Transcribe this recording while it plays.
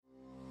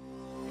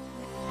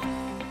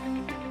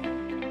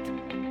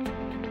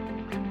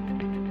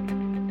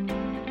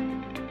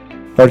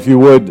All right, if you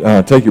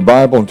would, take your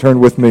Bible and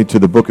turn with me to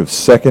the book of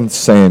 2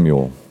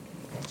 Samuel.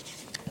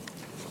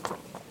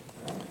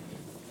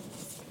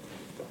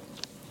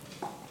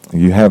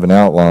 You have an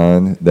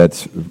outline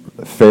that's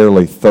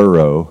fairly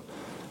thorough.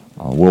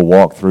 We'll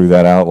walk through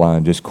that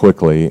outline just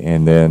quickly,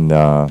 and then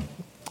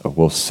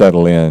we'll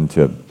settle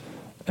into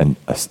an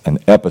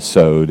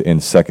episode in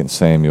 2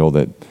 Samuel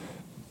that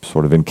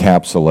sort of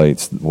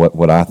encapsulates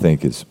what I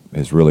think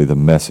is really the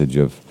message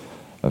of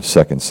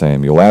 2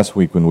 Samuel. Last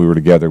week when we were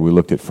together, we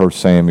looked at 1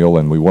 Samuel,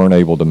 and we weren't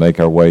able to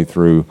make our way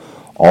through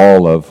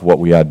all of what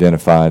we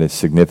identified as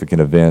significant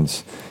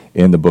events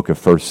in the book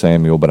of 1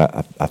 Samuel, but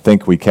I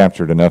think we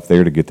captured enough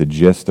there to get the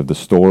gist of the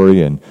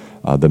story and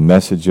the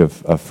message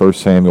of 1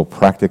 Samuel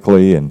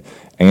practically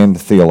and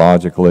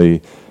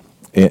theologically.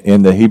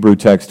 In the Hebrew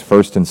text,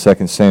 1 and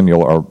 2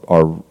 Samuel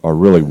are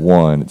really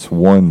one. It's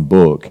one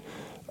book.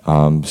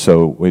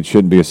 So it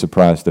shouldn't be a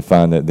surprise to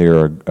find that there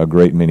are a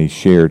great many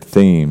shared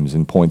themes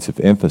and points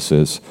of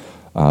emphasis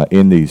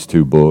in these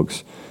two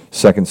books.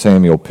 2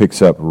 Samuel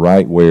picks up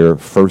right where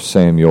 1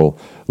 Samuel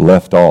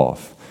left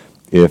off.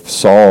 If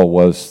Saul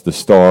was the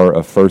star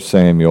of 1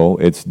 Samuel,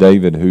 it's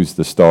David who's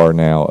the star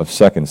now of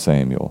 2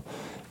 Samuel.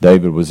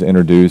 David was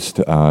introduced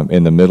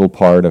in the middle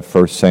part of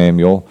 1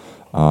 Samuel,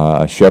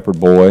 a shepherd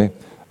boy,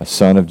 a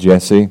son of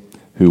Jesse,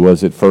 who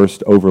was at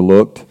first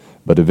overlooked,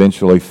 but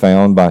eventually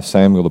found by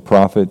Samuel the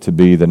prophet to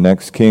be the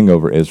next king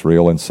over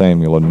Israel, and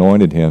Samuel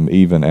anointed him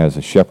even as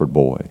a shepherd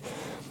boy.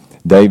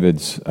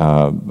 David's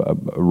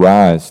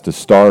rise to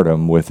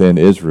stardom within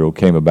Israel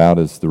came about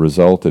as the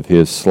result of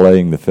his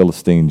slaying the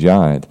Philistine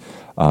giant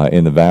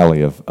in the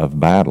valley of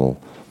battle.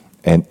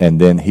 And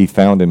then he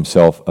found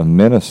himself a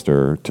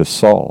minister to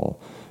Saul.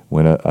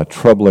 When a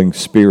troubling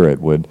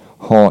spirit would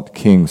haunt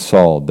King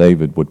Saul,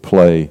 David would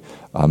play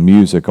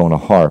music on a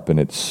harp, and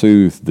it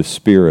soothed the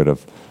spirit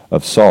of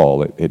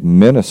Saul. It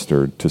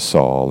ministered to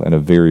Saul in a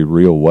very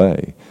real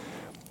way.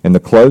 In the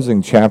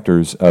closing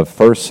chapters of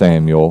 1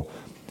 Samuel,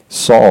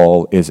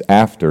 Saul is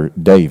after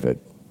David.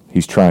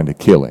 He's trying to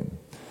kill him.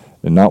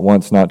 And not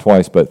once, not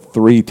twice, but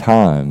 3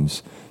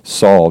 times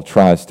Saul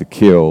tries to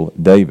kill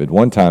David.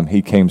 One time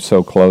he came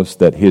so close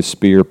that his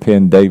spear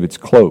pinned David's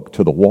cloak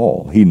to the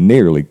wall. He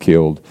nearly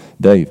killed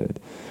David.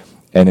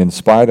 And in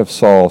spite of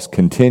Saul's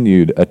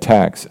continued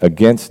attacks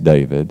against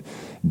David,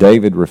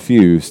 David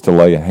refused to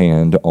lay a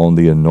hand on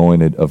the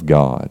anointed of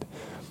God.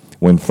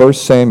 When 1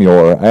 Samuel,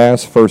 or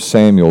as 1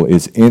 Samuel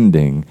is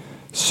ending,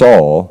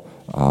 Saul,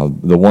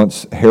 the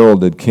once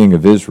heralded king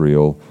of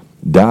Israel,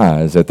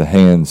 dies at the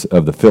hands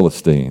of the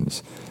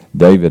Philistines.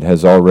 David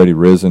has already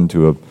risen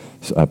to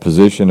a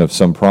position of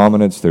some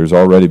prominence. There's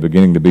already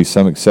beginning to be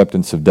some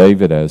acceptance of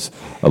David as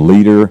a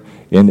leader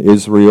in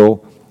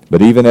Israel.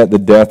 But even at the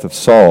death of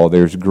Saul,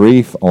 there's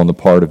grief on the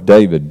part of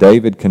David.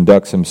 David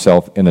conducts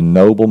himself in a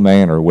noble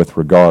manner with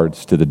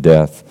regards to the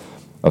death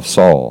of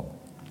Saul.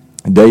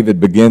 David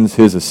begins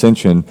his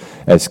ascension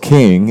as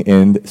king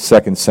in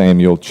 2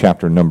 Samuel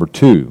chapter number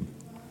 2.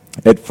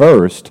 At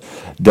first,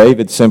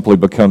 David simply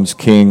becomes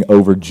king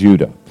over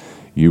Judah.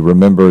 You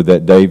remember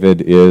that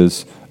David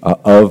is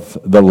of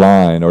the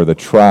line or the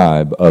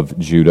tribe of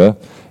Judah.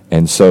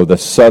 And so the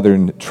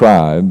southern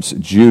tribes,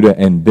 Judah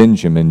and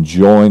Benjamin,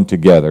 joined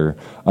together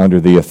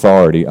under the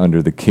authority,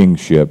 under the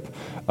kingship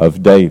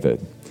of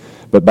David.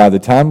 But by the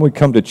time we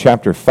come to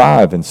chapter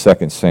 5 in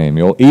 2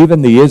 Samuel,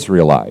 even the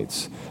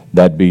Israelites,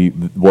 that'd be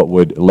what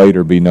would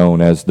later be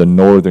known as the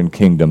northern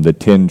kingdom, the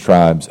 10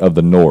 tribes of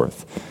the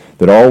north,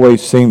 that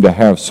always seem to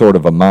have sort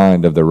of a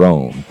mind of their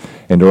own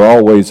and are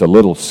always a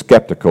little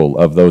skeptical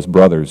of those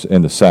brothers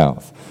in the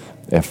south.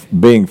 If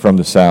being from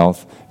the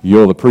south,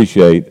 you'll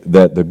appreciate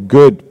that the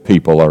good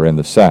people are in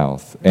the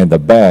south and the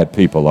bad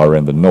people are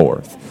in the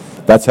north.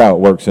 That's how it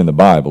works in the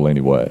Bible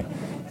anyway.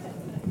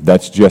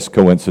 That's just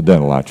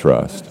coincidental, I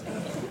trust.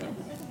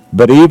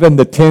 But even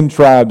the 10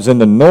 tribes in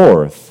the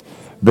north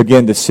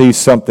begin to see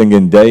something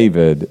in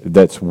David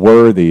that's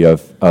worthy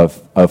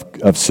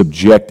of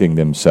subjecting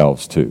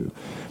themselves to.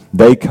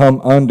 They come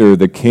under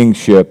the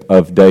kingship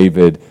of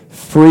David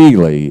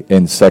freely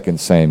in 2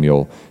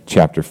 Samuel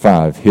chapter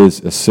 5. His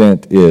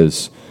ascent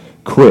is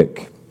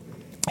quick.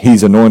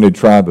 He's anointed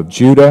tribe of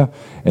Judah,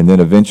 and then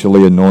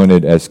eventually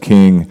anointed as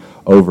king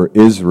over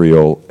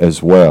Israel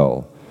as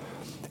well.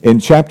 In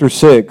chapter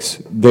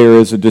 6, there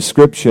is a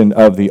description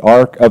of the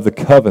Ark of the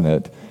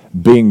Covenant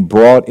being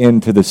brought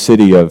into the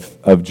city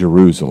of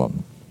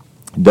Jerusalem.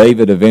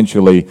 David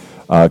eventually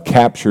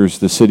captures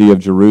the city of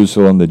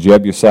Jerusalem. The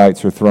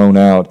Jebusites are thrown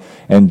out,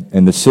 and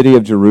the city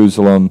of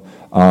Jerusalem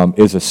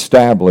is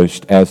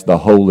established as the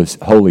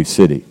holy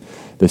city.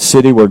 The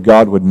city where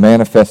God would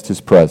manifest his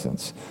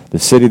presence. The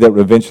city that would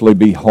eventually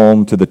be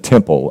home to the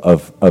temple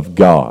of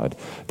God.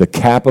 The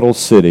capital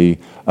city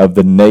of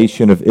the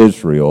nation of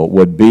Israel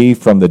would be,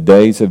 from the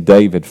days of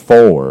David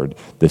forward,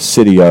 the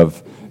city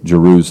of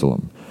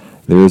Jerusalem.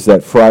 There is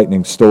that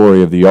frightening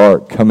story of the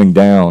ark coming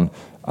down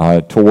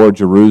toward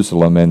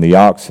Jerusalem, and the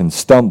oxen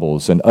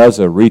stumbles, and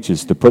Uzzah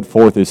reaches to put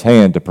forth his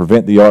hand to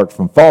prevent the ark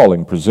from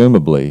falling,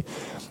 presumably.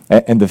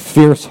 And the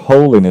fierce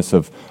holiness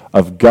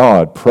of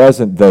God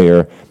present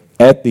there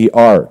at the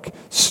ark,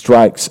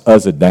 strikes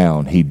Uzzah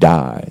down. He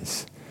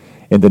dies.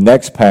 In the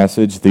next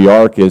passage, the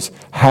ark is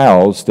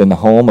housed in the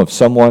home of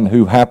someone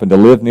who happened to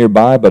live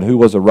nearby, but who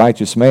was a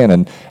righteous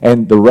man.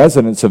 And the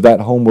residents of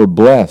that home were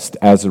blessed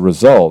as a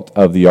result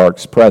of the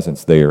ark's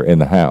presence there in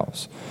the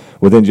house.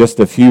 Within just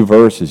a few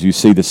verses, you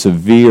see the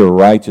severe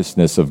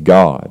righteousness of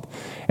God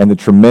and the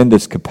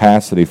tremendous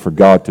capacity for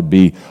God to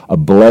be a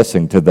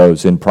blessing to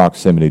those in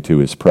proximity to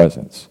his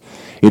presence.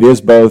 It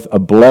is both a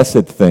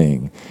blessed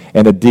thing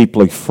and a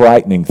deeply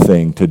frightening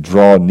thing to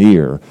draw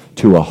near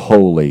to a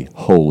holy,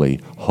 holy,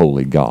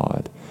 holy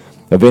God.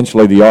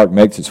 Eventually, the ark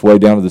makes its way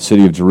down to the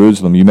city of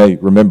Jerusalem. You may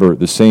remember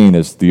the scene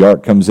as the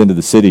ark comes into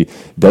the city.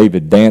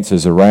 David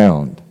dances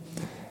around.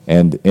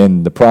 And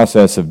in the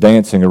process of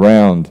dancing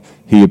around,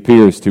 he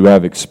appears to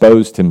have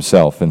exposed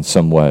himself in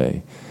some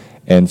way.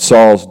 And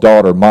Saul's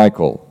daughter,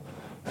 Michal,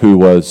 who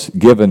was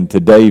given to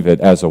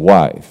David as a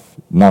wife,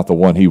 not the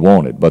one he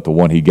wanted, but the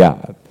one he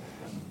got,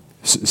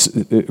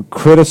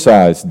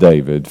 criticized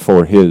David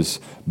for his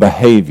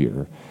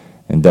behavior.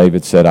 And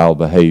David said, I'll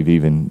behave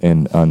even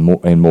in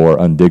more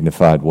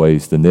undignified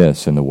ways than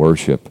this in the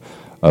worship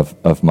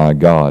of my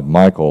God.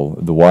 Michal,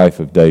 the wife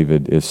of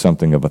David, is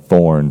something of a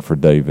thorn for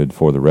David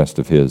for the rest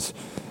of his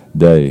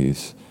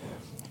days.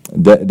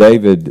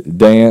 David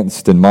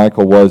danced and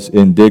Michal was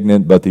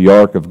indignant, but the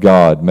ark of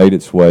God made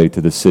its way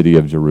to the city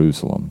of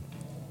Jerusalem.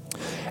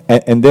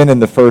 And then in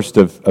the first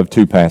of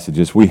two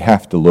passages, we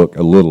have to look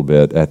a little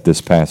bit at this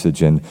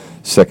passage in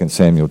 2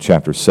 Samuel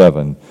chapter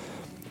 7.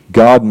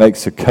 God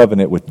makes a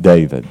covenant with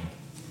David.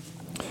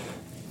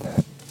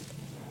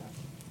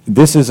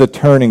 This is a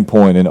turning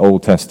point in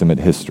Old Testament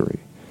history.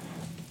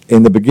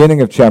 In the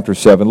beginning of chapter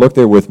 7, look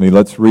there with me,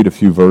 let's read a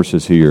few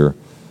verses here.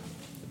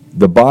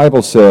 The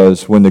Bible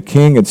says, when the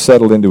king had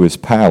settled into his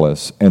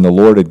palace, and the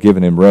Lord had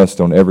given him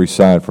rest on every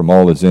side from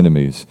all his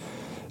enemies,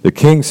 the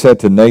king said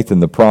to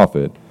Nathan the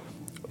prophet,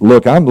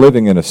 Look, I'm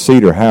living in a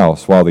cedar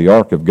house while the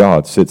ark of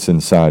God sits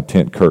inside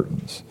tent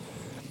curtains.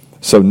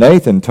 So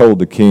Nathan told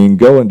the king,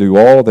 Go and do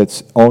all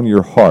that's on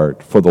your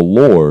heart, for the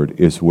Lord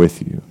is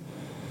with you.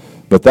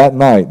 But that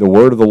night the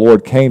word of the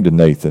Lord came to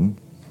Nathan,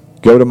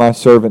 Go to my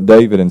servant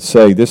David and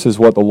say, This is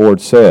what the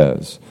Lord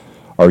says.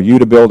 Are you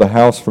to build a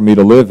house for me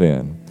to live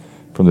in?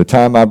 From the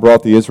time I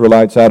brought the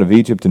Israelites out of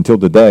Egypt until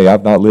today,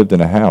 I've not lived in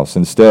a house.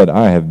 Instead,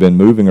 I have been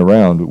moving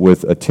around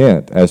with a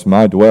tent as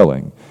my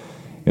dwelling.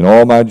 In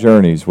all my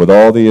journeys with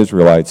all the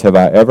Israelites, have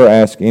I ever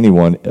asked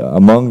anyone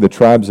among the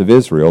tribes of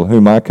Israel,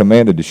 whom I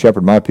commanded to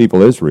shepherd my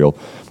people Israel,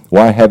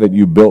 Why haven't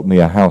you built me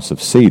a house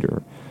of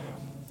cedar?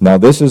 Now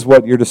this is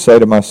what you're to say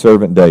to my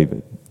servant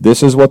David.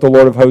 This is what the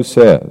Lord of hosts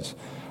says.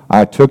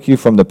 I took you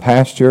from the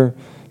pasture,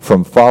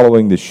 from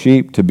following the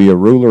sheep, to be a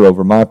ruler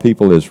over my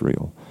people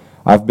Israel.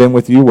 I've been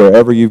with you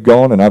wherever you've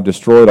gone, and I've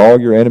destroyed all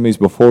your enemies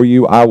before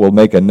you. I will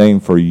make a name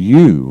for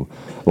you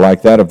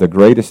like that of the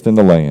greatest in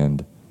the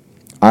land.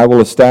 I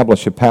will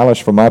establish a palace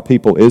for my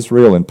people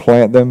Israel and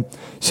plant them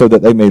so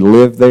that they may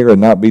live there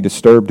and not be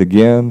disturbed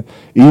again.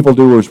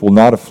 Evildoers will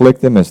not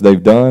afflict them as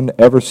they've done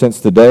ever since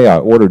the day I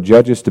ordered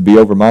judges to be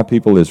over my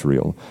people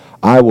Israel.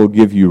 I will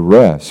give you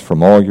rest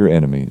from all your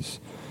enemies.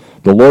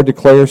 The Lord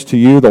declares to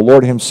you, the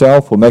Lord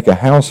himself will make a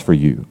house for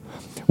you.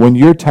 When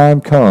your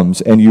time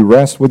comes and you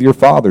rest with your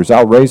fathers,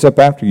 I'll raise up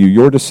after you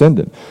your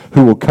descendant,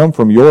 who will come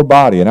from your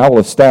body, and I will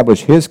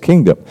establish his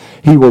kingdom.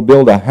 He will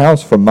build a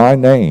house for my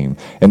name,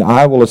 and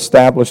I will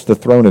establish the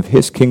throne of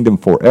his kingdom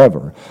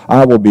forever.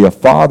 I will be a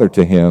father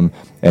to him,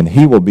 and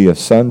he will be a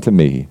son to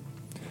me.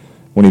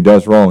 When he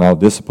does wrong, I'll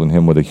discipline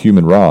him with a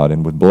human rod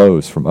and with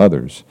blows from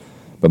others.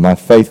 But my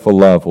faithful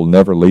love will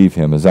never leave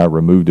him, as I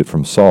removed it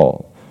from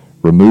Saul,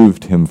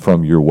 removed him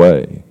from your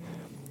way.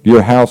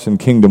 Your house and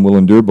kingdom will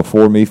endure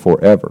before me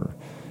forever,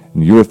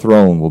 and your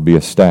throne will be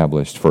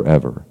established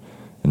forever.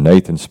 And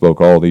Nathan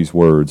spoke all these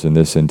words in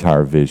this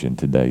entire vision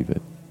to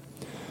David.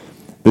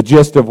 The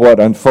gist of what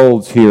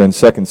unfolds here in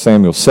 2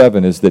 Samuel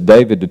 7 is that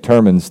David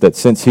determines that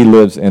since he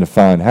lives in a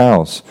fine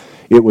house,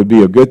 it would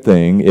be a good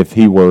thing if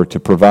he were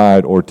to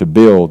provide or to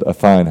build a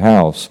fine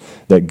house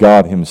that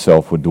God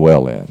himself would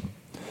dwell in.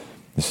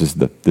 This is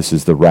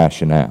the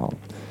rationale.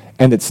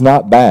 And it's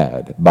not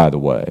bad, by the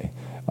way.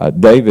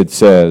 David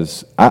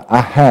says, I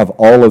have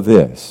all of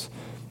this.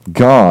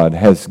 God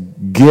has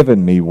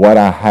given me what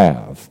I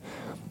have,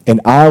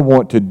 and I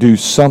want to do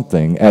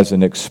something as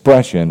an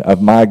expression of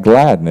my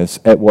gladness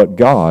at what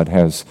God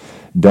has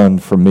done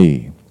for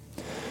me.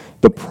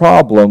 The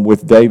problem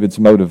with David's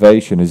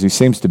motivation is he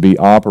seems to be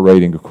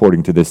operating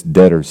according to this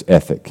debtor's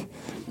ethic.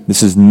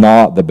 This is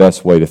not the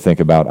best way to think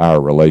about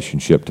our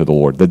relationship to the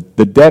Lord.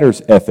 The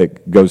debtor's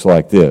ethic goes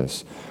like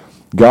this.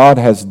 God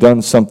has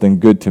done something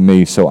good to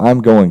me, so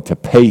I'm going to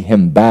pay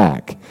him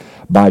back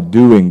by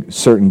doing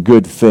certain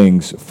good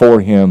things for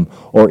him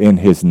or in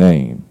his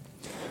name.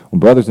 Well,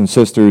 brothers and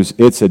sisters,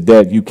 it's a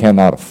debt you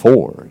cannot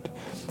afford.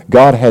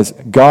 God has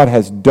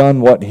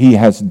done what he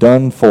has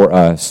done for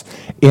us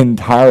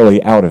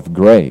entirely out of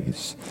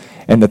grace.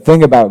 And the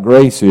thing about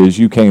grace is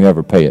you can't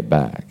ever pay it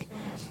back.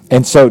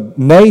 And so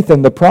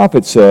Nathan the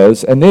prophet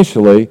says,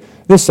 initially,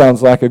 this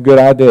sounds like a good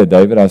idea,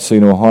 David. I see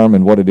no harm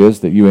in what it is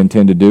that you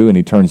intend to do, and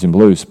he turns him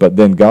loose. But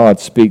then God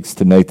speaks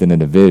to Nathan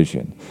in a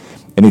vision,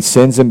 and he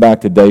sends him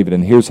back to David,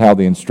 and here's how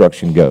the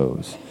instruction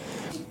goes.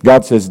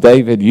 God says,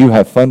 David, you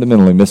have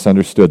fundamentally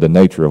misunderstood the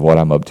nature of what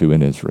I'm up to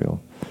in Israel.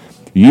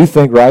 You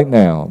think right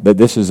now that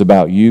this is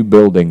about you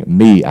building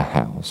me a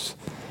house.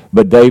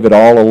 But David,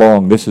 all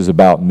along, this is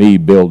about me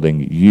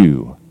building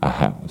you a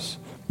house.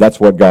 That's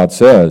what God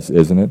says,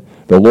 isn't it?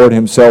 The Lord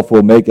himself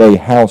will make a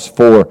house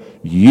for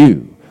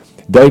you.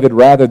 David,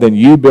 rather than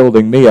you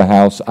building me a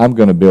house, I'm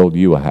going to build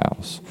you a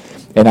house.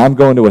 And I'm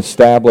going to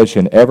establish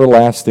an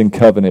everlasting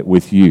covenant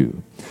with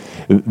you,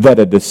 that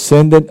a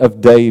descendant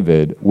of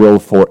David will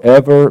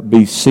forever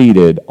be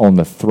seated on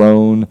the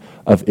throne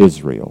of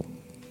Israel.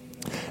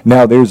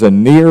 Now, there's a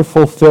near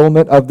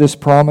fulfillment of this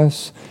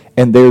promise,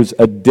 and there's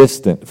a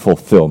distant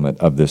fulfillment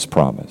of this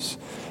promise.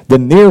 The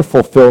near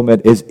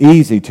fulfillment is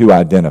easy to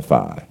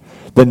identify.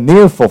 The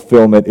near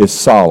fulfillment is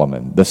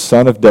Solomon, the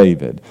son of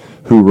David,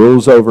 who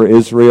rules over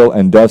Israel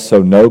and does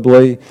so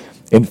nobly.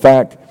 In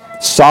fact,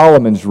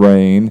 Solomon's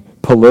reign,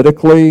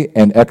 politically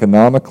and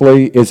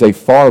economically, is a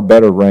far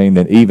better reign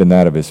than even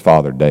that of his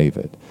father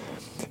David.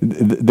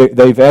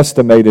 They've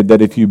estimated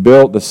that if you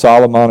built the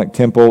Solomonic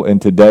temple in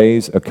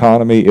today's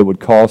economy, it would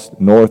cost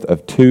north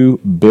of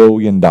 $2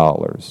 billion.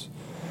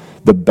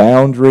 The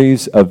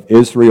boundaries of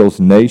Israel's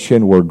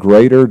nation were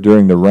greater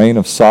during the reign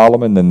of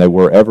Solomon than they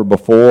were ever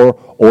before,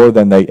 or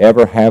than they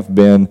ever have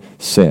been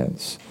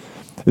since.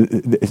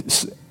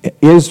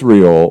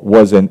 Israel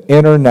was an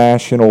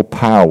international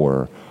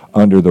power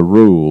under the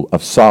rule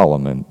of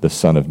Solomon, the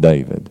son of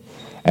David.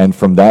 And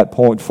from that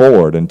point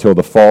forward until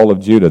the fall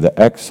of Judah,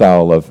 the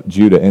exile of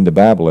Judah into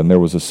Babylon, there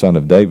was a son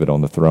of David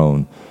on the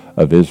throne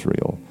of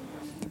Israel.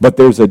 But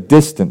there's a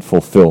distant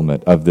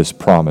fulfillment of this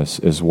promise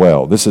as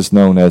well. This is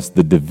known as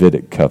the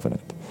Davidic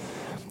covenant.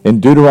 In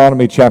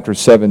Deuteronomy chapter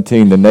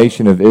 17, the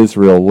nation of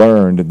Israel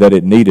learned that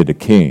it needed a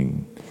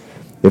king.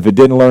 If it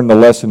didn't learn the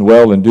lesson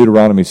well in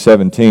Deuteronomy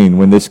 17,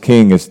 when this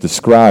king is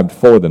described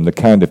for them, the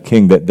kind of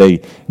king that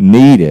they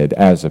needed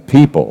as a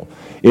people,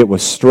 it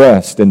was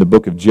stressed in the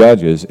book of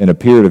Judges in a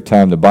period of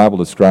time the Bible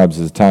describes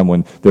as a time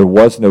when there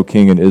was no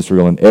king in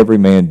Israel and every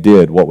man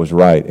did what was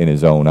right in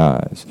his own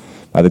eyes.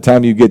 By the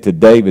time you get to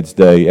David's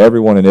day,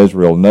 everyone in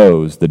Israel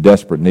knows the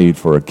desperate need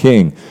for a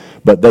king,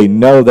 but they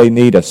know they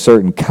need a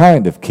certain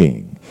kind of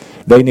king.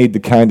 They need the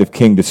kind of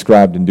king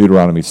described in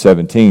Deuteronomy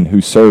 17 who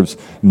serves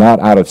not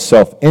out of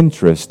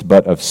self-interest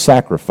but of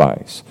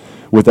sacrifice,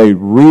 with a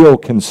real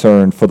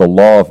concern for the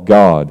law of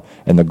God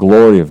and the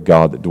glory of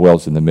God that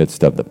dwells in the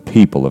midst of the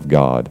people of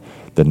God,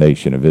 the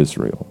nation of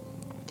Israel.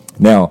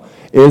 Now,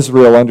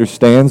 Israel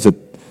understands that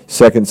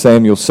 2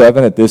 Samuel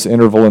 7, at this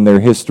interval in their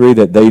history,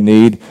 that they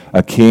need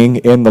a king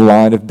in the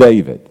line of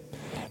David,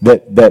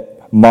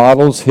 that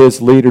models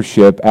his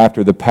leadership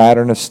after the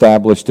pattern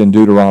established in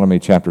Deuteronomy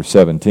chapter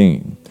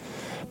 17.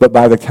 But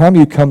by the time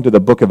you come to the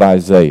book of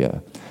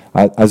Isaiah,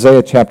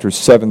 Isaiah chapters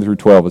 7 through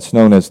 12, it's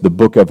known as the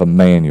book of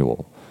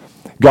Emmanuel.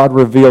 God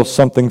reveals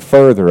something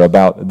further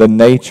about the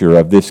nature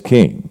of this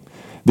king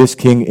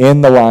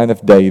in the line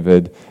of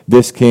David,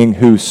 this king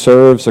who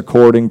serves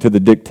according to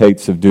the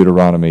dictates of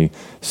Deuteronomy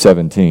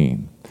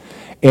 17.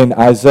 In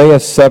Isaiah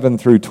 7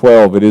 through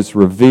 12, it is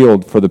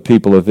revealed for the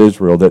people of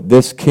Israel that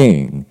this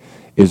king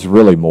is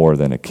really more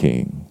than a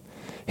king.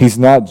 He's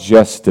not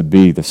just to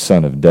be the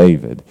son of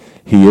David.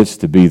 He is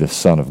to be the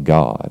Son of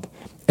God.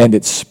 And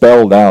it's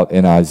spelled out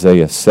in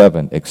Isaiah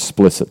 7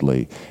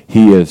 explicitly.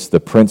 He is the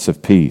Prince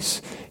of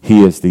Peace.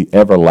 He is the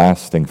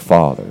everlasting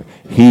Father.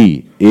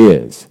 He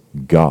is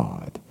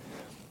God.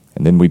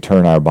 And then we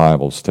turn our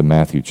Bibles to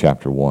Matthew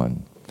chapter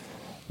 1.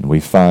 And we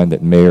find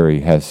that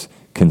Mary has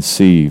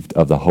conceived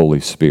of the Holy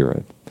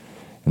Spirit.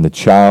 And the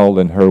child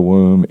in her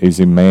womb is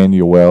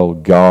Emmanuel,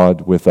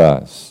 God with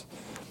us.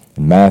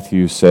 And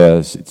Matthew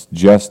says, it's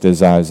just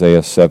as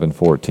Isaiah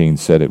 7:14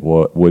 said it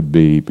would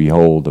be,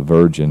 behold, the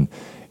virgin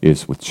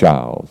is with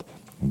child.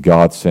 And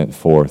God sent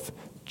forth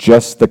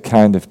just the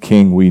kind of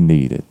king we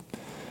needed.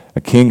 A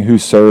king who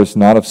serves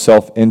not of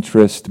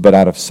self-interest, but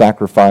out of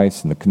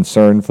sacrifice and the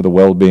concern for the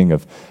well-being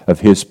of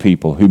his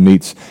people, who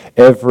meets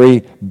every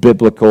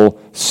biblical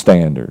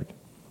standard.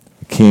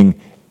 A king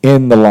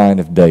in the line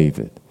of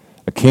David.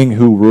 A king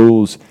who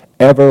rules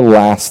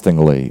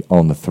everlastingly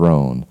on the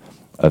throne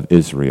of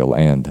Israel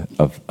and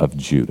of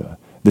Judah.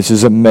 This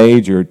is a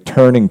major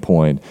turning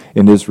point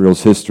in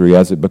Israel's history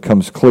as it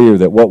becomes clear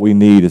that what we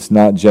need is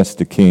not just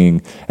a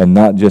king and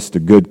not just a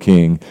good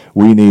king.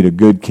 We need a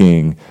good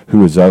king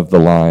who is of the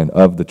line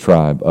of the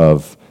tribe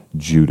of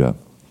Judah.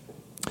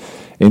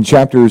 In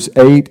chapters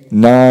 8,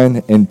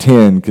 9, and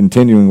 10,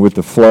 continuing with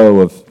the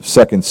flow of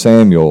 2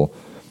 Samuel,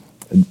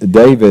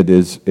 David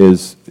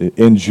is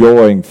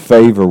enjoying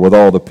favor with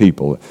all the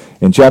people.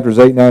 In chapters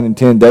 8, 9, and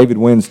 10, David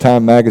wins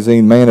Time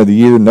Magazine Man of the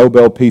Year,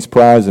 Nobel Peace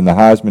Prize, and the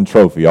Heisman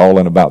Trophy, all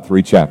in about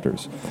 3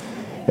 chapters.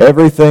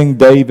 Everything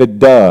David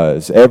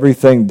does,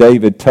 everything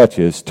David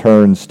touches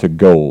turns to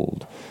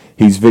gold.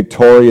 He's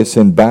victorious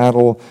in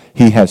battle.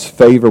 He has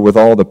favor with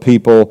all the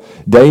people.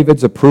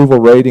 David's approval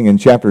rating in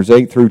chapters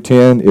 8 through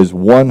 10 is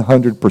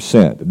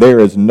 100%. There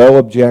is no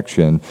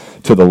objection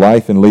to the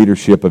life and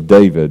leadership of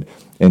David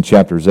in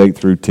chapters 8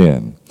 through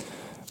 10.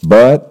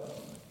 But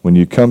when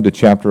you come to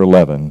chapter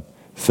 11,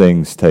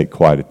 things take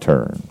quite a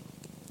turn.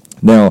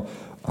 Now,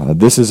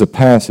 this is a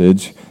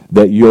passage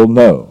that you'll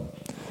know.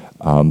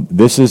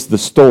 This is the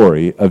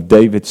story of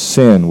David's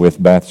sin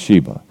with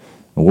Bathsheba.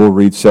 And we'll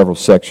read several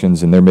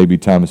sections, and there may be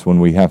times when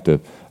we have to,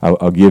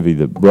 I'll give you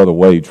the Brother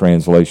Wade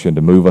translation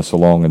to move us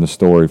along in the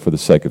story for the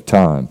sake of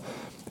time.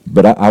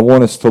 But I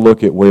want us to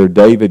look at where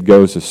David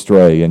goes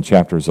astray in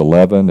chapters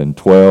 11 and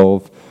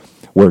 12,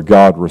 where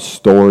God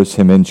restores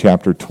him in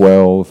chapter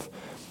 12,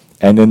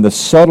 and in the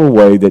subtle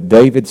way that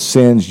David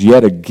sins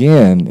yet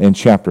again in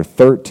chapter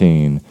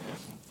 13,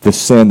 the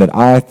sin that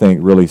I think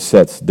really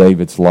sets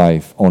David's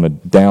life on a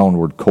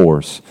downward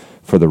course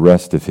for the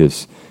rest of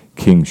his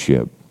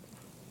kingship.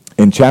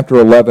 In chapter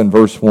 11,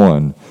 verse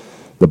 1,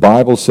 the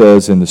Bible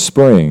says, in the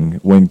spring,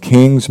 when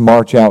kings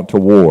march out to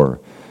war,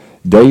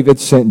 David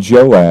sent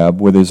Joab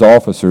with his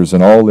officers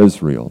and all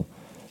Israel.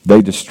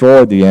 They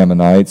destroyed the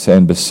Ammonites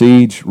and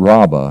besieged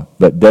Rabbah,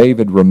 but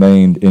David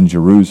remained in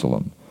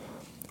Jerusalem.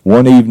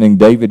 One evening,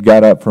 David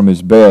got up from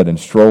his bed and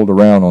strolled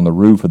around on the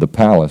roof of the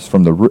palace.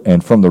 From the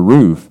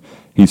roof,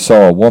 he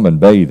saw a woman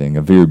bathing,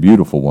 a very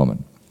beautiful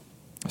woman.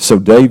 So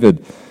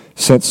David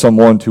sent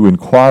someone to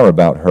inquire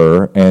about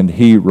her, and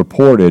he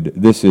reported,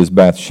 "This is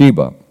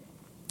Bathsheba,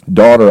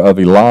 daughter of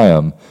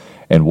Eliam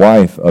and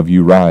wife of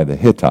Uriah the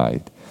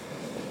Hittite."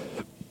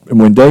 And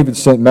when David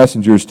sent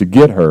messengers to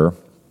get her,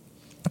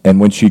 and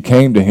when she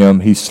came to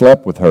him, he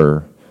slept with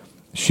her.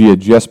 She had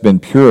just been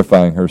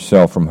purifying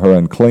herself from her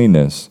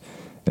uncleanness,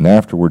 and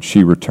afterward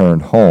she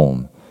returned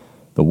home.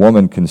 The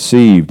woman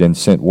conceived and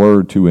sent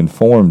word to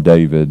inform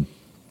David,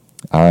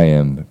 "I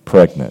am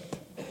pregnant."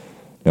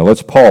 Now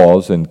let's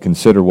pause and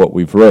consider what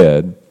we've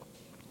read.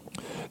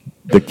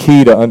 The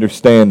key to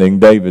understanding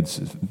David's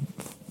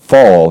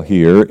fall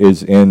here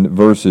is in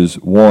verses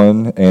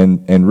 1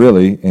 and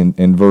really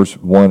in verse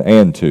 1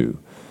 and 2.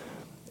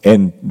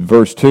 In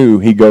verse 2,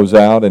 he goes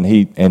out and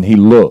he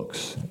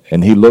looks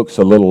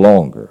a little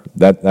longer.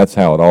 That's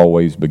how it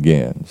always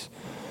begins.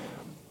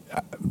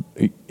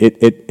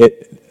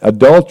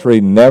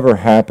 Adultery never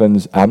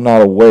happens. I'm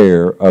not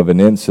aware of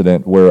an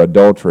incident where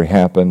adultery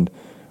happened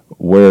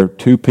where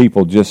two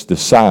people just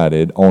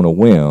decided on a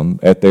whim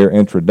at their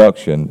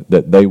introduction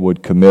that they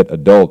would commit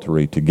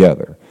adultery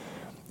together.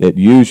 It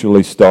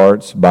usually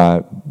starts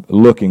by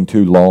looking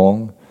too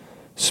long,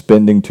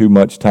 spending too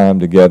much time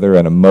together,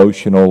 an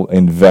emotional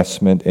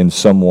investment in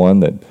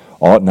someone that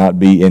ought not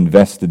be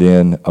invested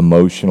in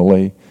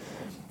emotionally.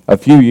 A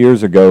few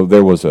years ago,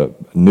 there was a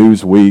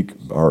Newsweek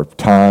or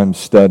Time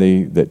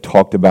study that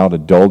talked about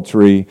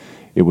adultery.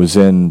 It was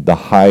in the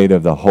height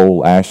of the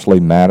whole Ashley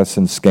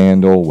Madison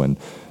scandal when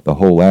the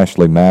whole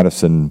Ashley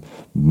Madison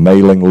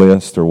mailing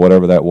list or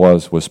whatever that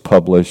was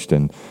published,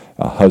 and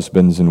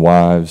husbands and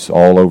wives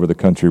all over the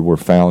country were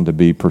found to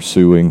be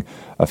pursuing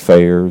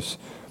affairs.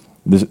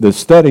 The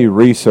study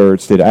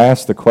researched, it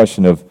asked the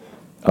question of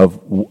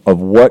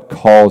what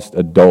caused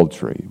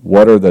adultery.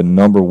 What are the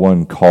number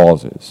one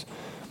causes?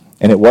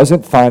 And it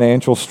wasn't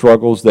financial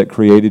struggles that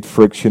created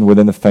friction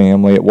within the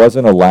family. It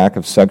wasn't a lack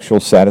of sexual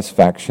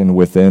satisfaction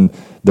within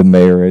the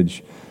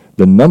marriage.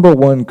 The number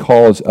one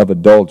cause of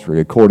adultery,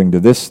 according to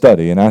this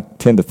study, and I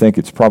tend to think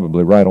it's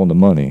probably right on the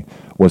money,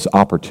 was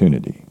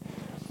opportunity.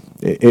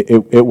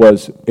 It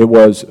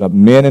was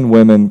men and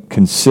women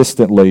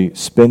consistently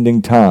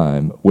spending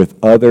time with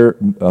other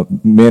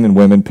men and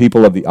women,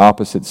 people of the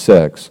opposite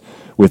sex,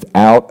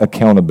 without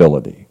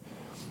accountability.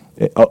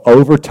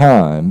 Over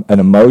time, an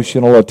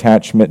emotional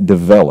attachment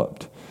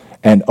developed,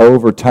 and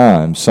over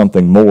time,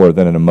 something more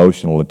than an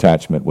emotional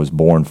attachment was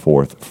born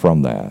forth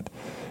from that.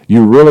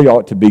 You really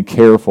ought to be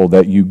careful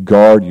that you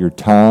guard your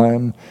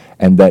time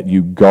and that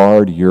you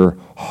guard your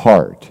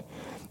heart.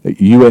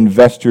 You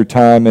invest your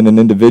time in an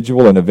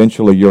individual, and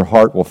eventually your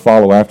heart will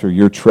follow after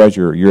your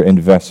treasure, your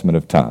investment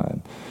of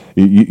time.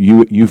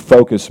 You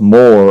focus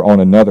more on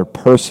another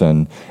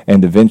person,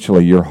 and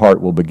eventually your heart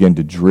will begin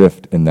to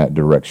drift in that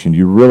direction.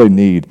 You really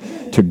need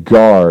to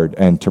guard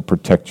and to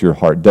protect your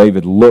heart.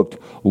 David looked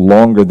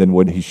longer than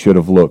what he should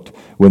have looked.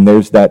 When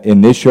there's that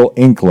initial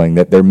inkling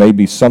that there may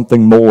be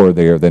something more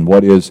there than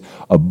what is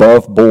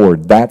above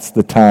board, that's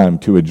the time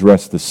to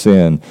address the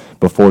sin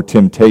before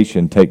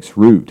temptation takes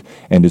root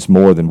and is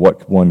more than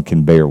what one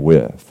can bear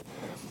with.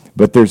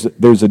 But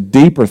there's a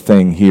deeper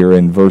thing here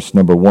in verse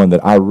number 1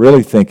 that I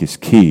really think is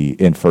key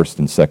in 1st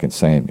and 2nd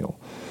Samuel.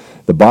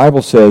 The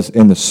Bible says,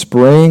 in the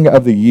spring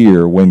of the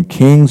year, when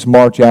kings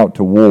march out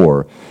to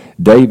war,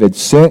 David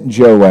sent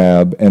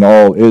Joab and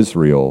all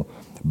Israel,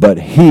 but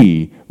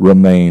he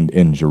remained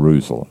in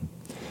Jerusalem.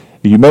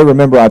 You may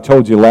remember I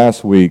told you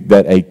last week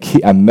that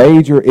a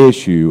major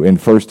issue in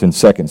 1st and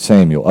 2nd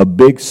Samuel, a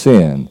big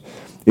sin,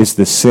 is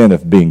the sin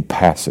of being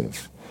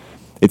passive.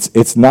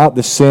 It's not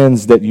the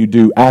sins that you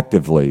do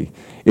actively.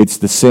 It's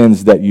the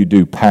sins that you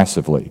do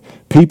passively.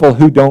 People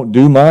who don't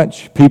do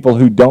much, people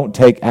who don't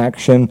take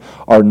action,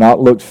 are not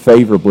looked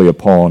favorably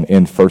upon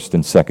in 1st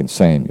and 2nd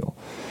Samuel.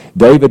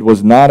 David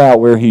was not out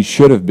where he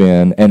should have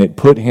been, and it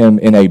put him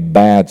in a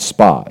bad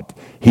spot.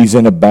 He's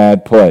in a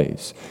bad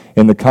place.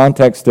 In the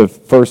context of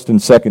 1st and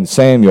 2nd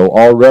Samuel,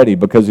 already,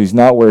 because he's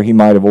not where he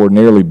might have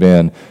ordinarily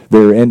been,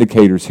 there are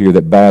indicators here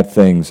that bad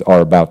things are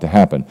about to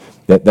happen.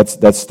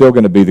 That's still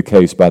going to be the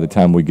case by the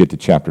time we get to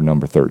chapter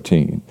number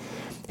 13.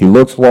 He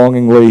looks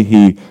longingly.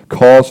 He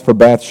calls for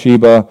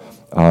Bathsheba.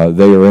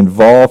 They are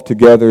involved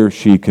together.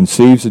 She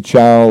conceives a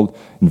child.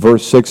 In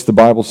verse 6, the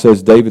Bible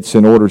says, David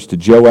sent orders to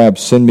Joab,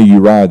 send me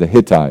Uriah the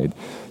Hittite.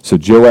 So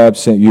Joab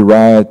sent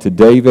Uriah to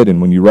David,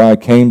 and when Uriah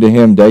came to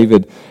him,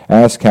 David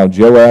asked how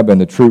Joab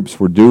and the troops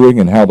were doing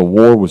and how the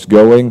war was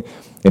going.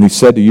 And he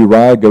said to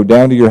Uriah, go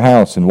down to your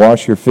house and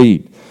wash your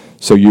feet.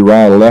 So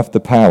Uriah left the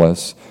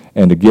palace,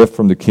 and a gift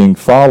from the king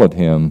followed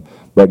him.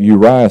 But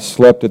Uriah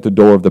slept at the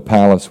door of the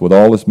palace with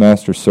all his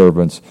master's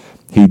servants.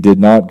 He did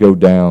not go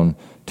down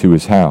to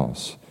his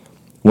house.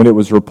 When it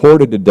was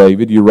reported to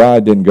David,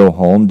 Uriah didn't go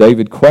home.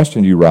 David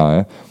questioned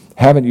Uriah,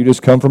 haven't you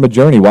just come from a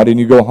journey? Why didn't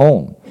you go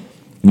home?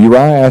 And Uriah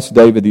asked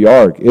David, the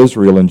ark,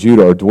 Israel and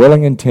Judah are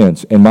dwelling in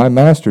tents, and my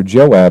master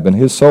Joab and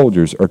his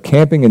soldiers are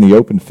camping in the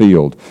open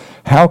field.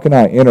 How can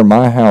I enter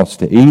my house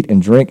to eat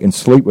and drink and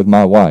sleep with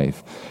my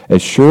wife?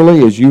 As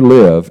surely as you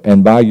live,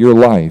 and by your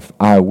life,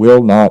 I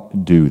will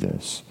not do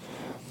this.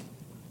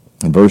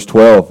 In verse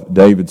 12,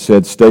 David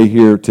said, stay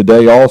here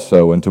today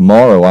also, and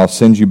tomorrow I'll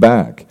send you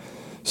back.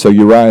 So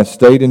Uriah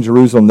stayed in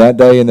Jerusalem that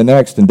day and the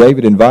next, and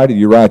David invited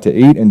Uriah to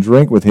eat and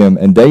drink with him,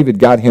 and David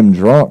got him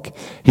drunk.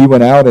 He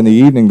went out in the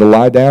evening to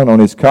lie down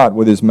on his cot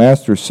with his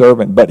master's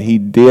servant, but he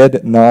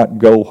did not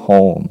go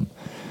home.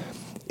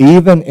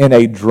 Even in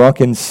a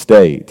drunken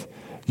state,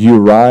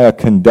 Uriah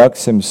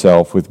conducts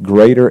himself with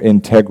greater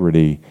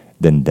integrity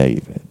than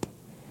David.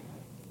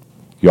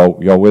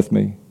 Y'all with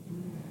me?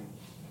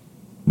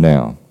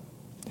 Now,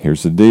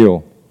 here's the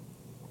deal.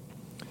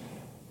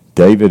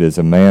 David is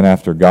a man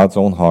after God's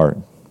own heart,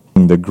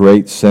 the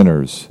great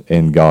sinners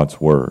in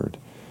God's word.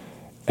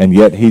 And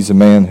yet he's a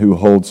man who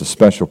holds a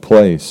special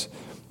place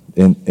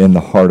in the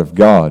heart of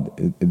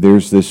God.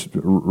 There's this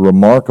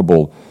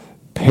remarkable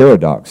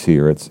paradox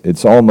here.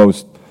 It's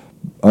almost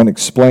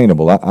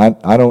unexplainable.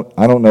 I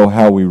don't know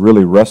how we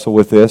really wrestle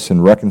with this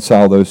and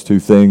reconcile those two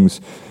things,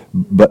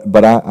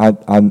 but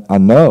I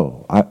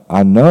know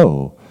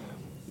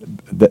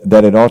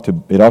that it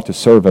ought to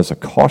serve as a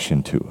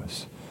caution to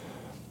us.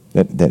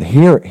 That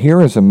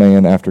here is a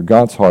man after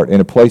God's heart in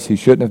a place he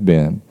shouldn't have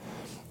been,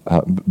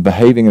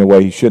 behaving in a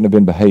way he shouldn't have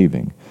been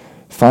behaving,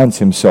 finds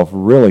himself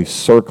really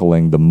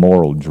circling the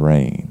moral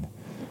drain.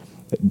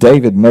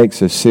 David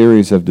makes a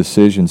series of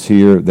decisions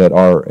here that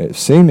are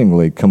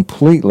seemingly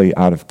completely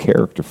out of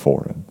character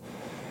for him.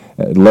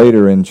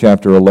 Later in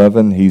chapter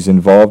 11, he's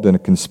involved in a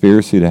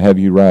conspiracy to have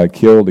Uriah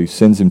killed. He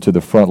sends him to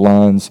the front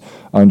lines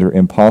under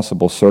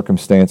impossible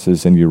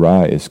circumstances, and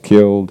Uriah is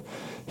killed.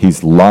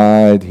 He's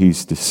lied,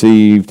 he's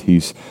deceived,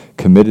 he's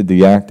committed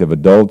the act of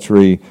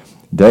adultery.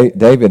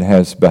 David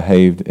has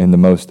behaved in the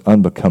most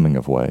unbecoming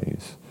of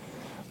ways.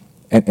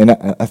 And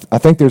I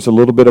think there's a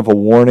little bit of a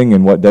warning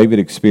in what David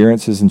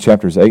experiences in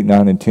chapters 8,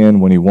 9, and 10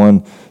 when he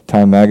won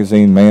Time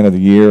Magazine Man of the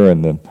Year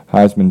and the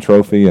Heisman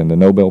Trophy and the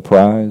Nobel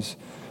Prize.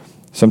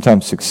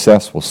 Sometimes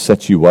success will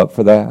set you up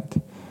for that.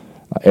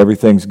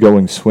 Everything's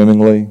going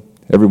swimmingly.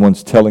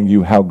 Everyone's telling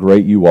you how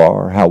great you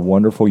are, how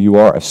wonderful you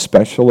are,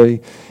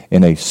 especially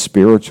in a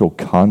spiritual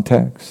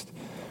context.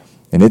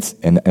 And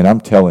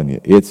I'm telling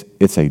you,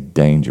 it's a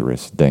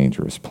dangerous,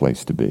 dangerous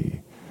place to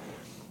be.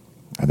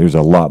 There's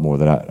a lot more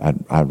that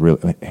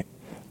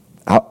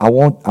I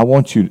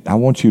want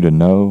you to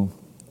know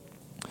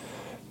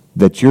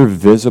that your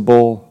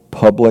visible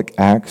public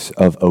acts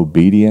of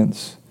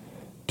obedience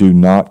do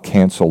not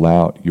cancel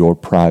out your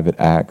private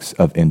acts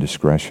of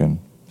indiscretion.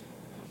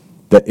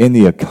 That in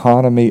the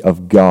economy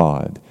of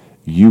God,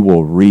 you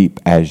will reap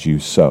as you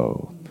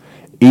sow,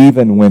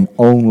 even when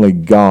only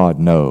God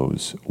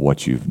knows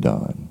what you've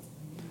done.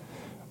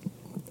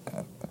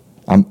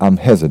 I'm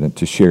hesitant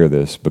to share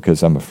this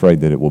because I'm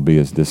afraid that it will be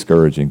as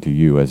discouraging to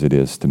you as it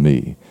is to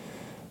me.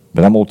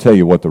 But I'm going to tell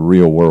you what the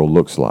real world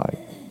looks like.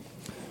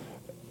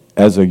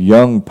 As a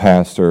young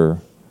pastor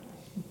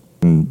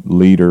and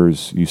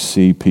leaders, you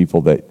see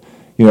people that,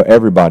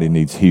 everybody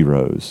needs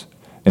heroes.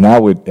 And I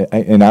would,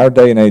 in our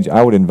day and age,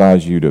 I would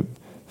advise you to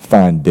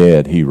find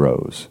dead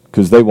heroes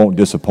because they won't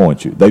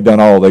disappoint you. They've done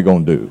all they're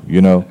going to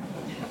do,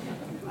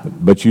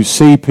 But you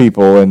see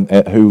people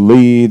who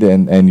lead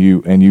and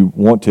you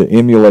want to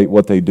emulate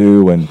what they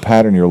do and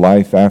pattern your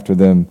life after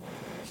them.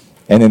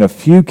 And in a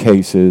few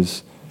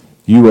cases,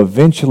 you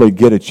eventually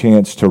get a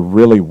chance to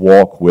really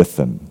walk with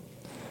them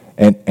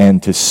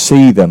and to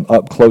see them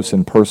up close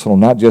and personal,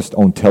 not just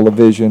on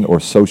television or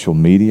social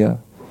media.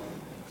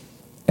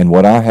 And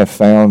what I have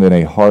found in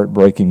a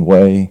heartbreaking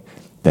way,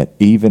 that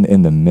even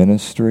in the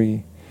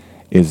ministry,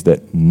 is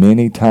that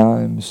many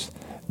times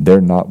they're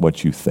not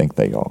what you think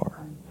they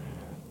are.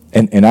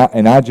 And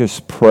I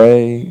just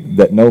pray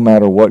that no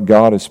matter what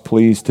God is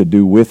pleased to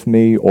do with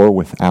me or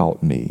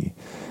without me,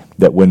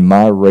 that when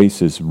my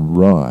race is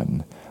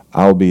run,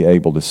 I'll be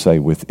able to say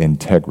with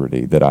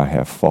integrity that I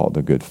have fought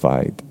the good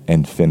fight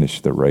and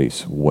finished the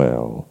race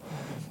well.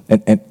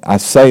 And I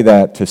say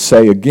that to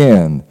say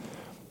again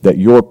that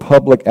your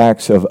public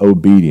acts of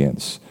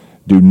obedience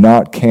do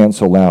not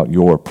cancel out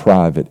your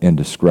private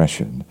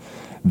indiscretion.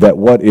 That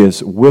what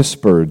is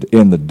whispered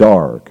in the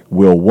dark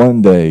will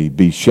one day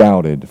be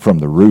shouted from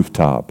the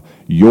rooftop.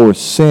 Your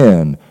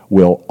sin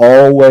will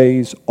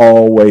always,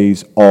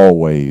 always,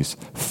 always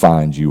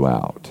find you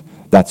out.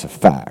 That's a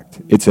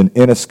fact. It's an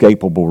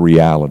inescapable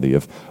reality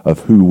of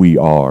who we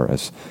are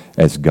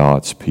as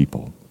God's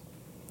people.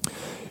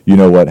 You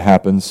know what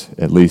happens?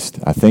 At least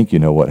I think you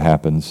know what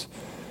happens.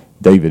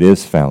 David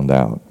is found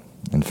out.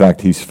 In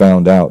fact, he's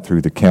found out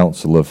through the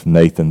counsel of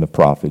Nathan the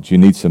prophet. You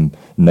need some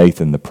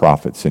Nathan the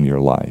prophets in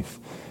your life.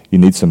 You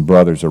need some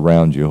brothers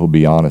around you who'll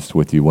be honest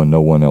with you when no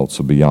one else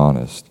will be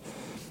honest.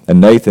 And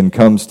Nathan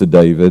comes to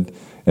David,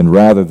 and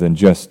rather than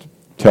just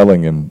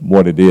telling him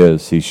what it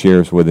is, he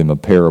shares with him a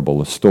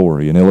parable, a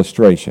story, an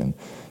illustration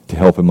to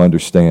help him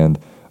understand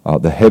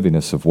the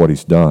heaviness of what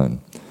he's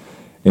done.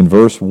 In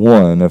verse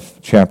 1 of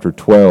chapter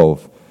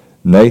 12,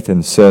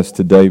 Nathan says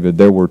to David,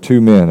 there were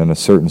two men in a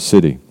certain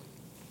city.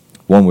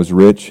 One was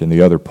rich and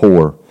the other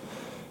poor.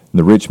 And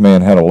the rich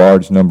man had a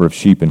large number of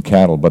sheep and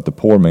cattle, but the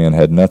poor man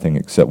had nothing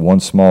except one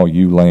small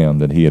ewe lamb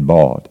that he had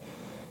bought.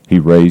 He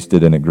raised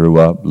it, and it grew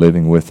up,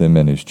 living with him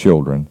and his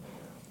children.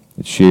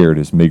 It shared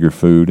his meager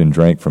food and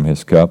drank from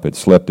his cup. It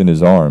slept in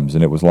his arms,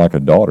 and it was like a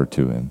daughter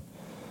to him.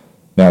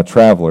 Now a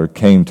traveler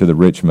came to the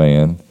rich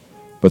man,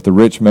 but the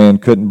rich man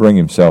couldn't bring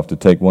himself to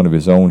take one of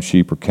his own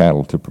sheep or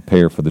cattle to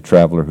prepare for the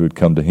traveler who had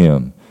come to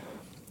him.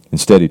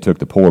 Instead, he took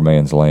the poor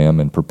man's lamb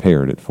and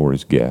prepared it for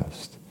his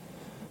guest.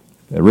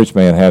 The rich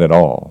man had it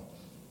all,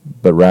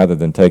 but rather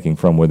than taking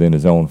from within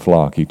his own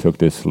flock, he took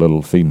this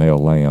little female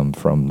lamb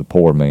from the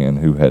poor man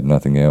who had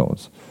nothing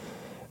else.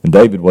 And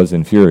David was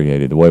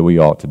infuriated, the way we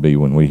ought to be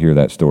when we hear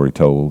that story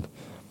told.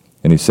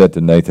 And he said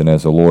to Nathan,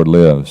 as the Lord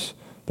lives,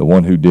 the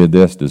one who did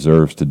this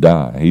deserves to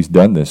die. He's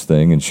done this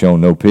thing and shown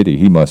no pity.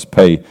 He must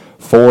pay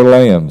 4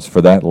 lambs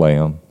for that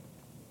lamb.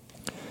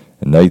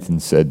 And Nathan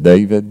said,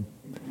 David,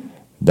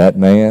 that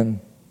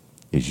man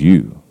is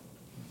you.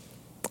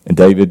 And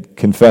David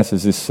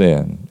confesses his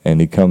sin, and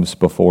he comes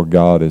before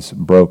God as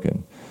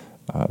broken.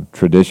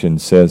 Tradition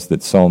says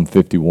that Psalm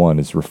 51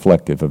 is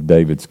reflective of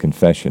David's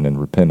confession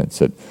and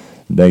repentance at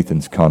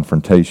Nathan's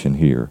confrontation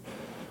here.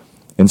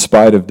 In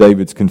spite of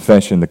David's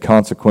confession, the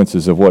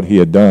consequences of what he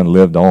had done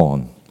lived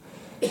on.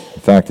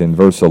 In fact, in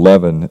verse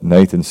 11,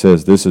 Nathan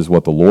says, this is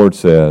what the Lord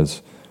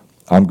says,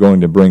 I'm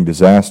going to bring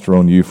disaster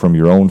on you from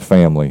your own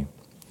family.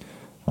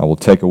 I will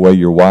take away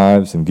your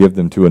wives and give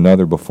them to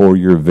another before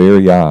your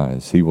very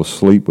eyes. He will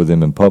sleep with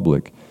them in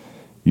public.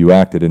 You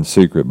acted in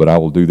secret, but I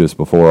will do this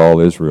before all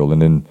Israel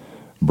and in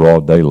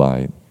broad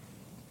daylight.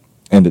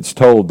 And it's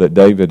told that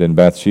David and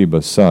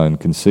Bathsheba's son,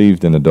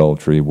 conceived in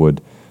adultery,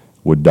 would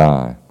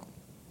die.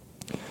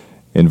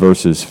 In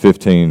verses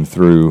 15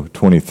 through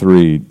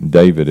 23,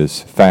 David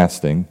is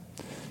fasting.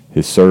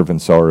 His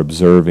servants are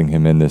observing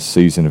him in this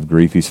season of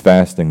grief. He's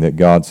fasting that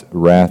God's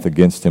wrath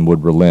against him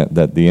would relent,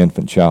 that the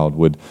infant child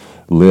would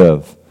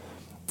live.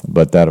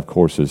 But that, of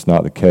course, is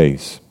not the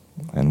case.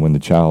 And when the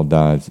child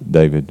dies,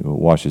 David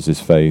washes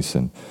his face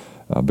and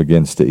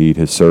begins to eat.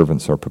 His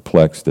servants are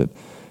perplexed at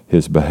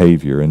his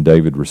behavior, and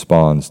David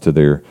responds to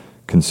their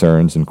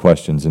concerns and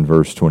questions in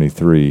verse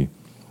 23.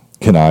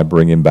 Can I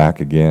bring him back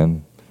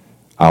again?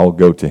 I'll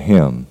go to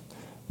him,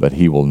 but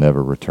he will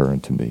never return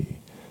to me.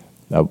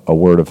 A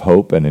word of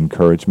hope and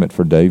encouragement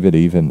for David,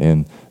 even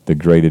in the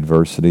great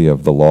adversity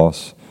of the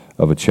loss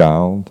of a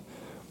child.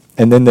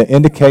 And then the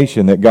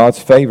indication that God's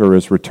favor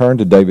is returned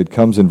to David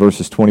comes in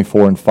verses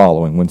 24 and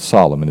following, when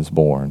Solomon is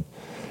born.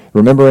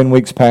 Remember in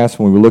weeks past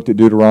when we looked at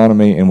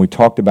Deuteronomy and we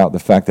talked about the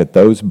fact that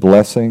those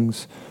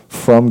blessings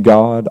from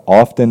God,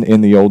 often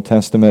in the Old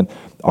Testament,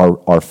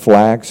 are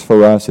flags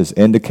for us as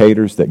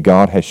indicators that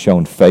God has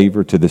shown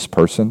favor to this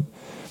person.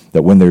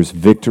 That when there's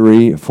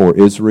victory for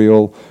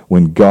Israel,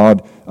 when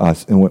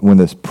when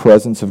this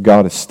presence of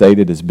God is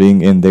stated as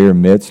being in their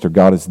midst, or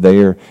God is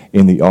there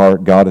in the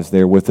ark, God is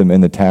there with them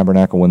in the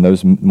tabernacle, when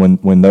those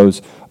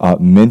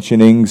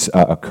mentionings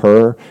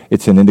occur,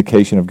 it's an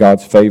indication of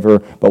God's favor.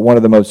 But one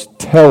of the most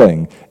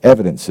telling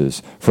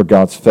evidences for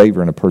God's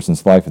favor in a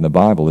person's life in the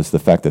Bible is the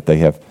fact that they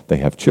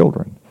have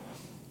children.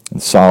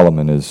 And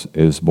Solomon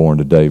is born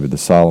to David, the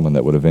Solomon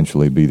that would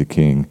eventually be the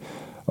king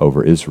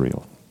over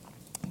Israel.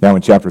 Now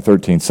in chapter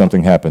 13,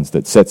 something happens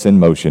that sets in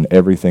motion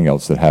everything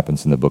else that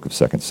happens in the book of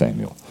 2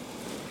 Samuel.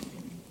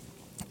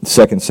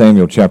 2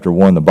 Samuel chapter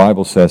 1, the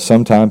Bible says,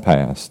 sometime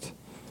passed,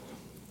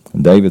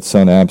 David's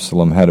son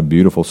Absalom had a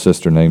beautiful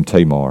sister named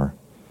Tamar.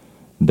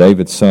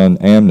 David's son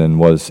Amnon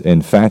was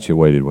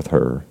infatuated with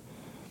her,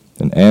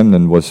 and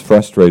Amnon was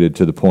frustrated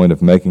to the point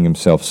of making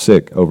himself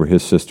sick over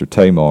his sister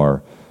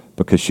Tamar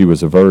because she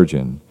was a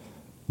virgin,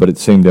 but it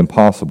seemed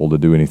impossible to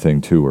do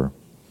anything to her.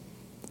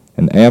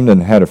 And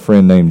Amnon had a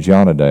friend named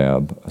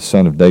Jonadab, a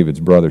son of David's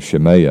brother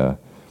Shemaiah.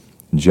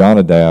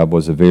 Jonadab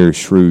was a very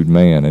shrewd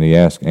man, and he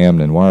asked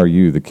Amnon, "Why are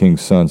you, the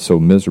king's son, so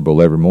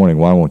miserable every morning?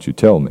 Why won't you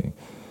tell me?"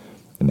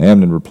 And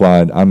Amnon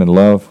replied, "I'm in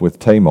love with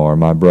Tamar,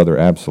 my brother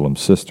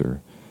Absalom's sister."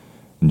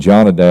 And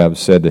Jonadab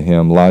said to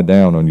him, "Lie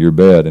down on your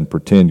bed and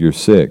pretend you're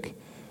sick.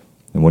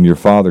 And when your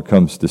father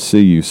comes to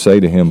see you,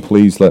 say to him,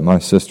 'Please let my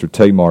sister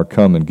Tamar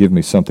come and give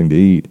me something to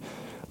eat.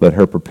 Let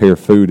her prepare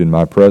food in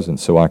my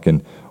presence so I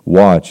can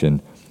watch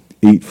and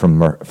eat from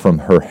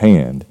her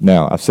hand.'"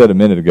 Now, I said a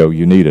minute ago,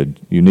 you need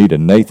a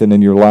Nathan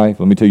in your life.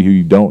 Let me tell you who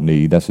you don't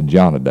need. That's a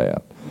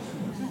Jonadab.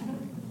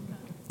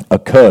 A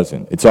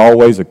cousin. It's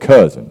always a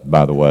cousin,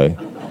 by the way.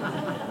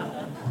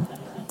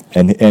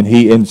 And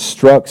he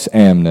instructs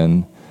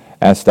Amnon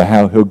as to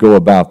how he'll go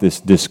about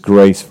this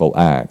disgraceful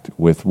act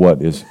with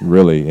what is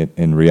really,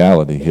 in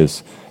reality,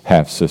 his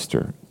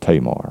half-sister,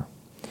 Tamar.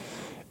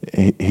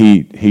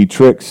 He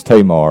tricks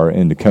Tamar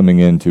into coming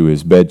into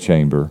his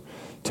bedchamber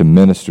to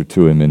minister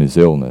to him in his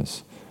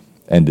illness.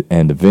 And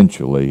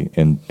eventually,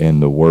 in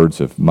the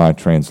words of my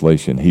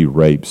translation, he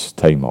rapes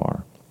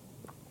Tamar.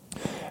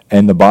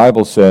 And the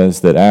Bible says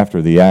that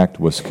after the act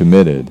was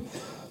committed,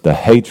 the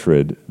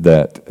hatred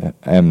that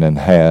Amnon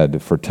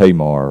had for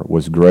Tamar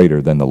was greater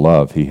than the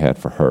love he had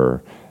for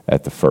her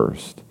at the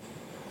first.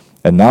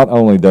 And not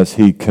only does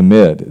he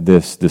commit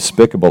this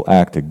despicable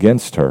act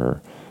against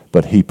her,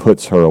 but he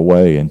puts her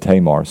away, and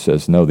Tamar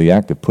says, "No, the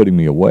act of putting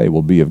me away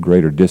will be of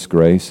greater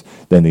disgrace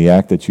than the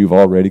act that you've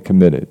already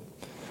committed."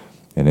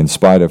 And in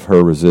spite of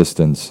her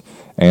resistance,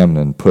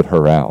 Amnon put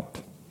her out.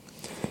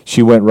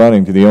 She went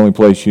running to the only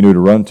place she knew to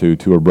run to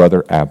her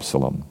brother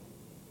Absalom.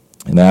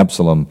 And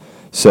Absalom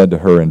said to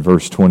her in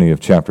verse 20 of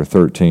chapter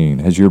 13,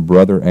 "Has your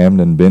brother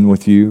Amnon been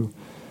with you?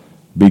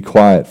 Be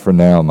quiet for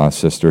now, my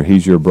sister.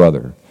 He's your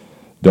brother.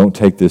 Don't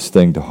take this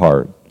thing to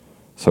heart."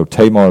 So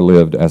Tamar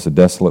lived as a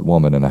desolate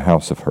woman in the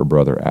house of her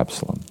brother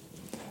Absalom.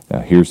 Now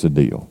here's the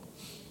deal.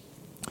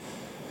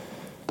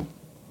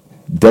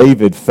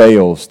 David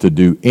fails to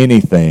do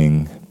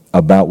anything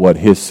about what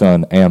his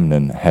son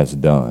Amnon has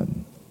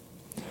done.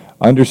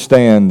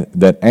 Understand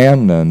that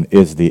Amnon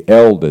is the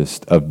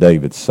eldest of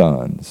David's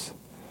sons.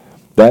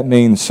 That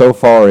means, so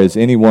far as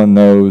anyone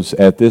knows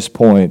at this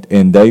point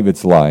in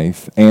David's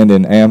life and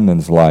in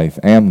Amnon's life,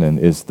 Amnon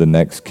is the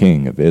next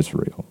king of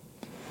Israel.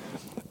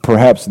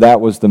 Perhaps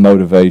that was the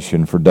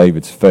motivation for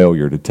David's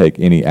failure to take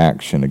any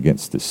action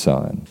against his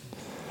son.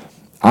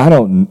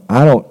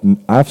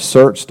 I've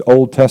searched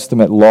Old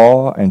Testament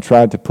law and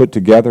tried to put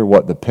together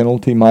what the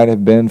penalty might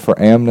have been for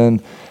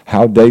Amnon,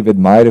 how David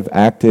might have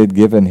acted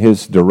given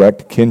his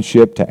direct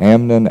kinship to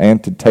Amnon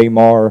and to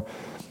Tamar.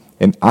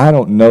 And I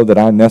don't know that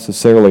I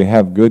necessarily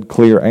have good,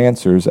 clear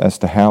answers as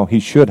to how he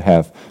should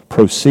have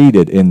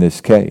proceeded in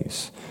this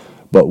case.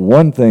 But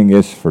one thing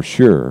is for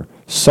sure,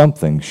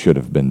 something should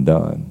have been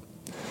done.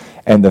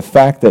 And the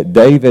fact that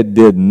David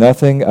did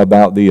nothing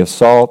about the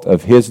assault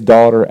of his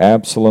daughter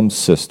Absalom's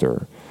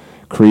sister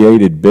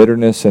created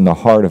bitterness in the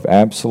heart of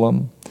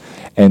Absalom.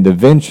 And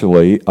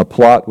eventually a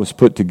plot was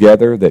put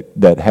together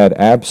that had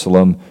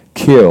Absalom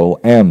kill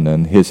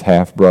Amnon, his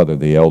half-brother,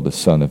 the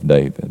eldest son of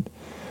David.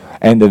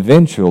 And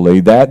eventually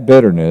that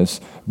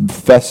bitterness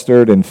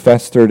festered and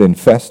festered and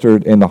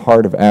festered in the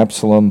heart of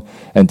Absalom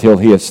until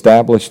he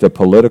established a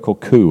political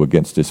coup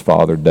against his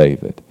father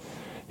David.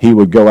 He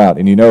would go out,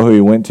 and you know who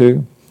he went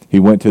to? He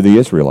went to the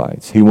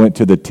Israelites. He went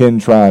to the 10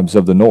 tribes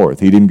of the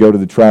north. He didn't go to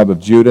the tribe of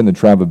Judah and the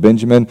tribe of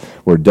Benjamin,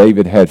 where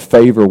David had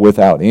favor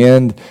without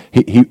end.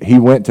 He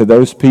went to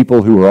those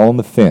people who were on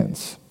the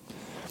fence.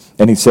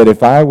 And he said,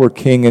 if I were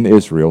king in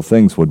Israel,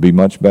 things would be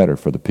much better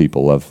for the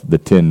people of the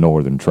 10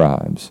 northern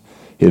tribes.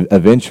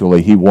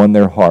 Eventually, he won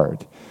their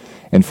heart.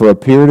 And for a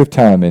period of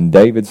time in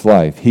David's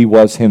life, he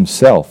was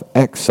himself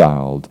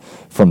exiled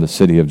from the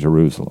city of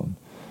Jerusalem.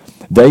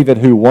 David,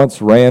 who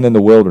once ran in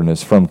the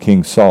wilderness from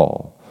King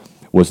Saul,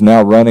 was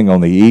now running on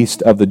the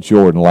east of the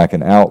Jordan like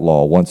an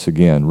outlaw once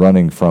again,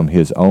 running from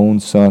his own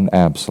son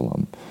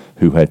Absalom,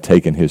 who had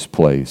taken his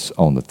place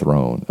on the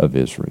throne of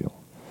Israel.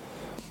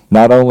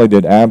 Not only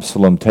did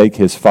Absalom take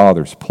his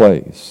father's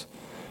place,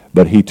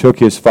 but he took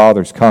his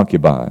father's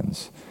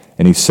concubines,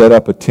 and he set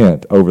up a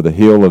tent over the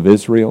hill of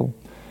Israel,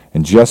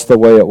 and just the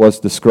way it was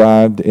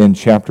described in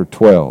chapter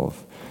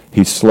 12,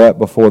 he slept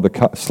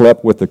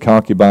with the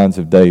concubines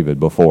of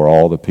David before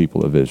all the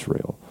people of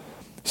Israel.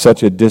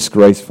 Such a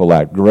disgraceful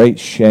act. Great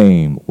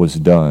shame was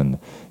done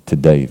to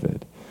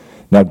David.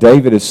 Now,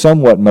 David is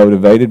somewhat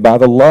motivated by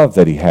the love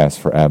that he has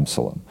for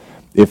Absalom.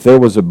 If there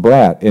was a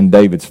brat in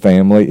David's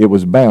family, it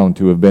was bound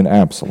to have been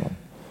Absalom.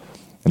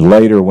 And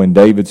later, when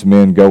David's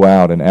men go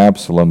out and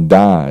Absalom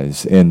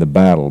dies in the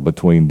battle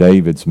between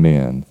David's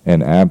men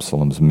and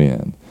Absalom's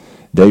men,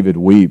 David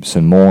weeps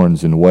and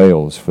mourns and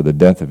wails for the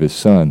death of his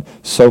son,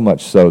 so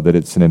much so that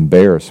it's an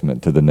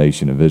embarrassment to the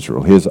nation of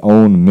Israel. His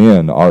own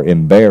men are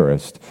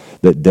embarrassed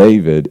that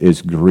David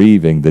is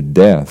grieving the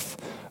death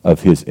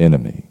of his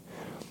enemy.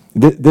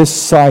 This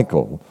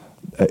cycle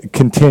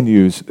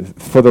continues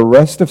for the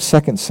rest of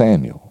 2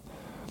 Samuel.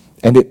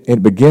 And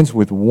it begins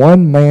with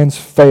one man's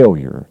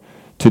failure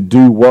to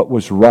do what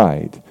was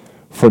right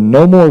for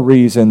no more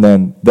reason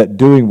than that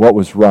doing what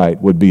was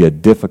right would be a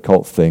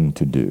difficult thing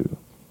to do.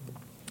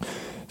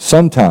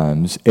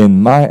 Sometimes,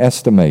 in my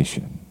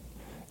estimation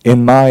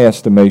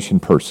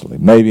personally,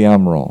 maybe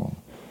I'm wrong,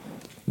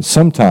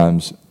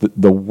 sometimes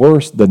the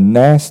worst, the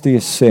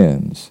nastiest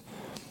sins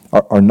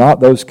are not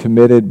those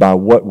committed by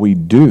what we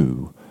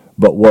do,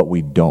 but what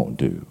we don't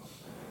do.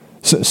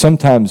 So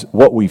sometimes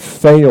what we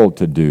fail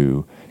to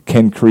do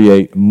can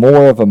create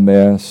more of a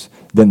mess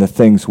than the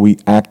things we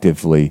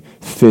actively,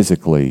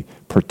 physically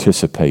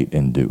participate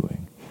in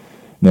doing.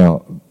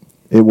 Now,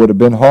 it would have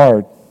been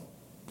hard.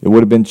 It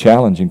would have been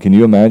challenging. Can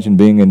you imagine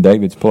being in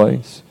David's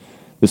place?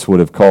 This would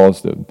have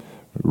caused a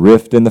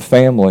rift in the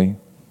family.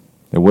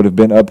 There would have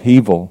been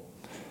upheaval.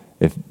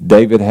 If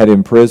David had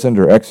imprisoned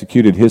or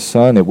executed his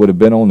son, it would have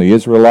been on the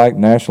Israelite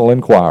National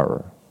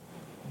Enquirer.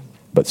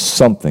 But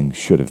something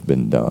should have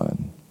been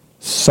done.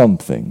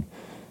 Something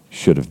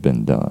should have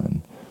been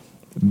done.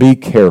 Be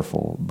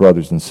careful,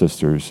 brothers and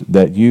sisters,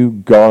 that you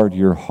guard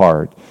your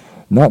heart,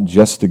 not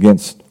just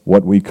against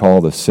what we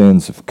call the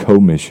sins of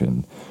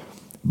commission,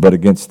 but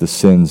against the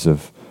sins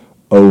of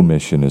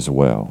omission as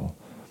well.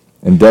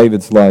 In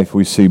David's life,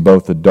 we see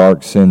both the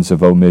dark sins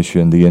of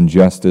omission, the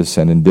injustice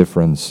and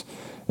indifference,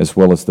 as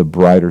well as the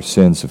brighter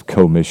sins of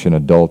commission,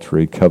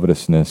 adultery,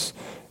 covetousness,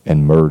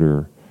 and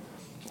murder.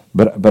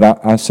 But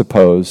I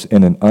suppose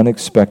in an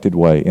unexpected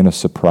way, in a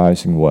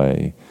surprising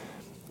way,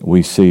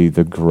 we see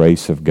the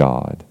grace of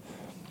God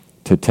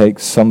to take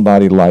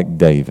somebody like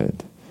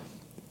David,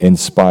 in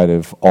spite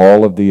of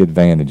all of the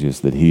advantages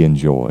that he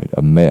enjoyed,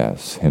 a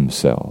mess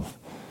himself,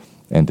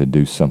 and to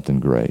do something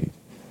great.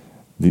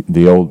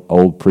 The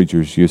old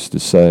preachers used to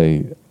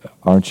say,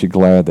 aren't you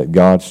glad that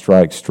God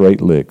strikes straight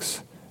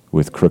licks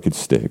with crooked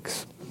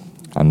sticks?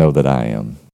 I know that I am.